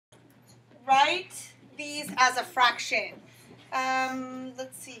write these as a fraction.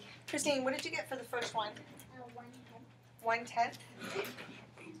 Let's see. Christine, what did you get for the first one? 1/10. 1/10.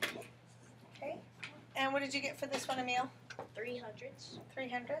 Okay. And what did you get for this one, Emil? 300ths.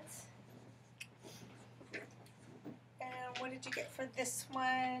 300ths. And what did you get for this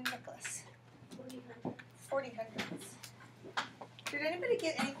one, Nicholas? 40/100ths. Did anybody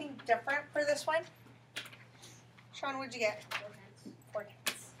get anything different for this one? Sean, what did you get? 4/10.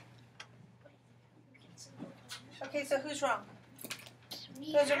 Okay, so who's wrong?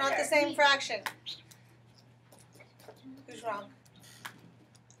 Those are not the same fraction. Who's wrong?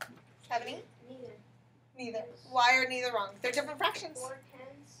 Have any? Neither. Neither. Why are neither wrong? They're different fractions.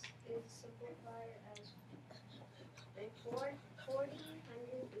 4/10 is simplified as 40.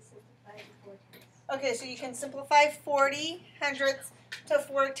 100 is simplified to 4/10. Okay, so you can simplify 40/100ths to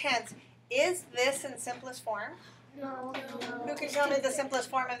 4/10. Is this in simplest form? No. Who can tell me the simplest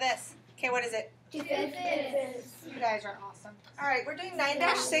form of this? Okay, what is it? 2/5. You guys are awesome. All right, we're doing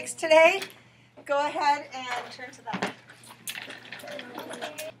 9-6 today. Go ahead and turn to that.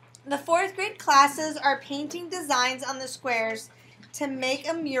 The 4th grade classes are painting designs on the squares to make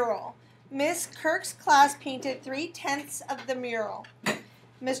a mural. Miss Kirk's class painted 3/10 of the mural.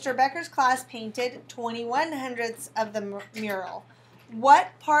 Mr. Becker's class painted 21/100ths of the mural.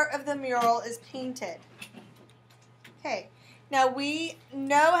 What part of the mural is painted? Okay, now we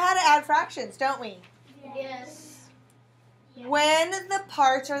know how to add fractions, don't we? Yes. When the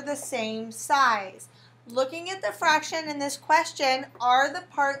parts are the same size. Looking at the fraction in this question, are the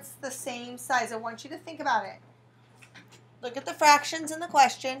parts the same size? I want you to think about it. Look at the fractions in the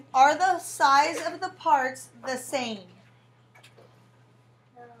question. Are the size of the parts the same?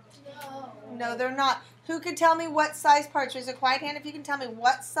 No. No, they're not. Who could tell me what size parts? Raise a quiet hand if you can tell me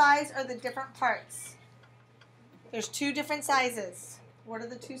what size are the different parts. There's 2 different sizes. What are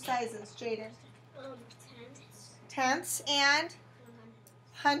the 2 sizes, Jaden? Tenths and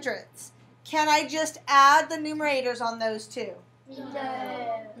 100ths. Can I just add the numerators on those 2?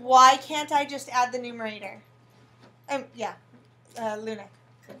 No. Why can't I just add the numerator? Luna.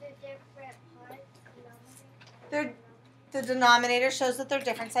 The denominator shows that they're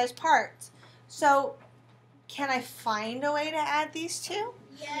different size parts. So, can I find a way to add these 2?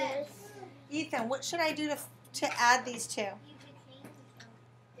 Yes. Ethan, what should I do to add these 2?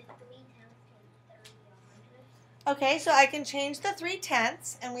 Okay, so I can change the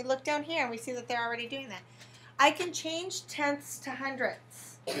 3/10, and we look down here and we see that they're already doing that. I can change tenths to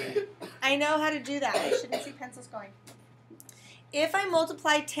hundredths. I know how to do that. I shouldn't see pencils going. If I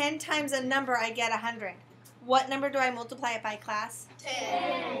multiply 10 times a number, I get 100. What number do I multiply it by, class?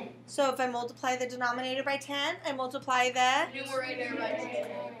 10. So if I multiply the denominator by 10, I multiply the Numerator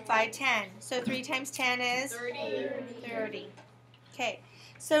by 10. So 3 times 10 is 30. Okay,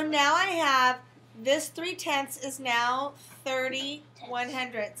 so now I have this 3/10 is now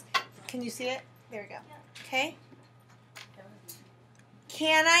 30/100ths. Can you see it? There we go. Okay.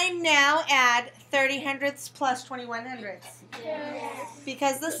 Can I now add 30/100ths plus 21/100ths? Yes.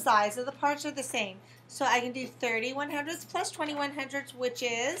 Because the size of the parts are the same. So I can do 30/100ths plus 21/100ths, which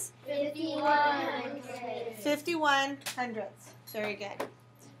is 51/100. 51/100ths. Very good.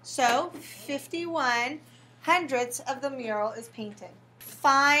 So 51/100ths of the mural is painted.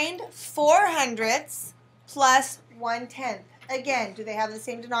 Find 400ths plus 1/10. Again, do they have the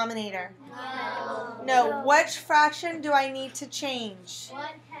same denominator? No. No. Which fraction do I need to change?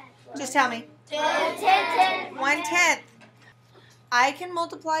 1/10. Just tell me. 10. 1/10. I can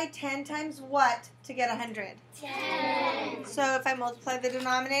multiply 10 times what to get 100? 10. So if I multiply the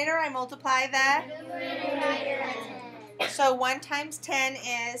denominator, I multiply the... So 1 times 10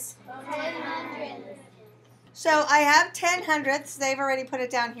 is... 100. So I have 10/100ths. They've already put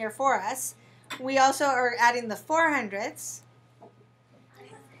it down here for us. We also are adding the 400ths.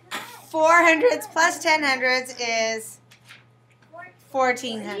 400ths plus 10/100ths is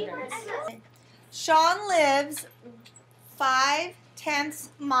 1400ths. Sean lives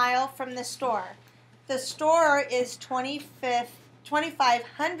 5/10 mile from the store. The store is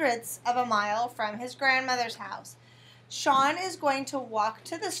 25/100ths of a mile from his grandmother's house. Sean is going to walk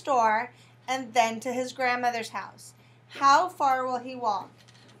to the store and then to his grandmother's house. How far will he walk?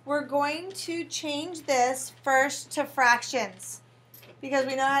 We're going to change this first to fractions because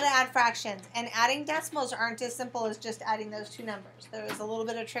we know how to add fractions. And adding decimals aren't as simple as just adding those 2 numbers. There is a little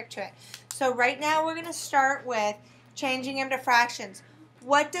bit of trick to it. So right now we're going to start with changing them to fractions.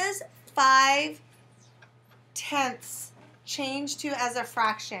 What does 5/10 change to as a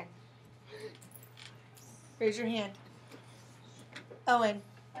fraction? Raise your hand. Owen.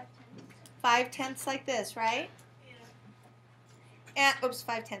 5/10 like this, right? Yeah. And, oops,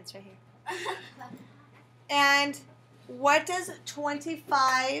 5/10 right here. And what does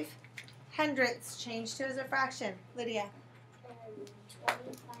 25 hundredths change to as a fraction, Lydia?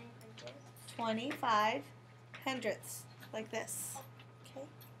 25 hundredths, like this. Okay.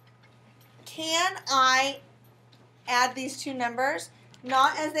 Can I add these two numbers?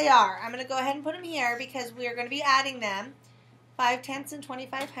 Not as they are. I'm going to go ahead and put them here because we are going to be adding them. 5/10 and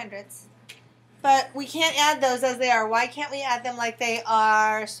 25 hundredths. But we can't add those as they are. Why can't we add them like they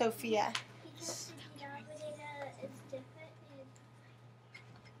are, Sophia?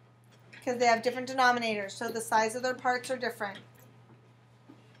 Because they have different denominators, so the size of their parts are different.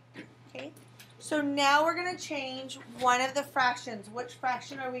 Okay, so now we're going to change one of the fractions. Which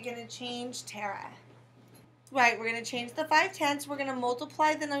fraction are we going to change, Tara? Right, we're going to change the 5/10. We're going to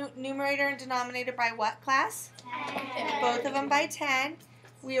multiply the numerator and denominator by what, class? 10. Both of them by 10.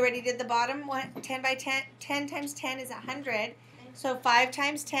 We already did the bottom one. 10 by 10. 10 times 10 is 100. So 5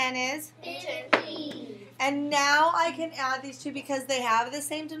 times 10 is? 50. And now I can add these two because they have the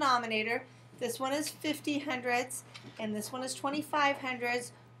same denominator. This one is 50 hundredths, and this one is 25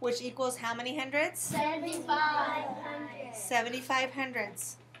 hundredths, which equals how many hundredths? 75. 75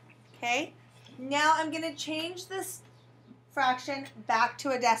 hundredths. Okay? Now I'm going to change this fraction back to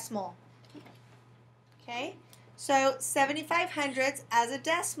a decimal. Okay? So 75 hundredths as a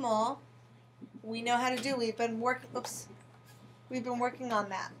decimal, we know how to do. We've been working on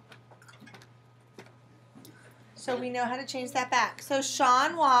that. So we know how to change that back. So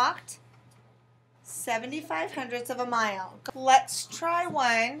Sean walked 75 hundredths of a mile. Let's try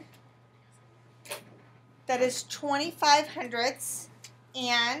one that is 25 hundredths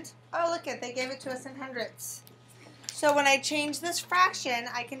and, oh look it, they gave it to us in hundredths. So when I change this fraction,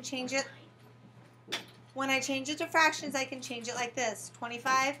 I can change it, when I change it to fractions, I can change it like this.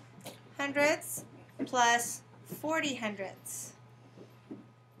 25 hundredths plus 40 hundredths.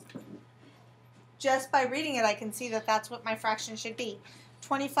 Just by reading it, I can see that that's what my fraction should be.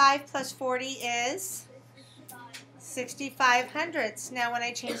 25 plus 40 is 65 hundredths. Now when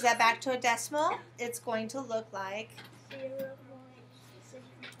I change that back to a decimal, it's going to look like,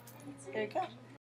 there you go.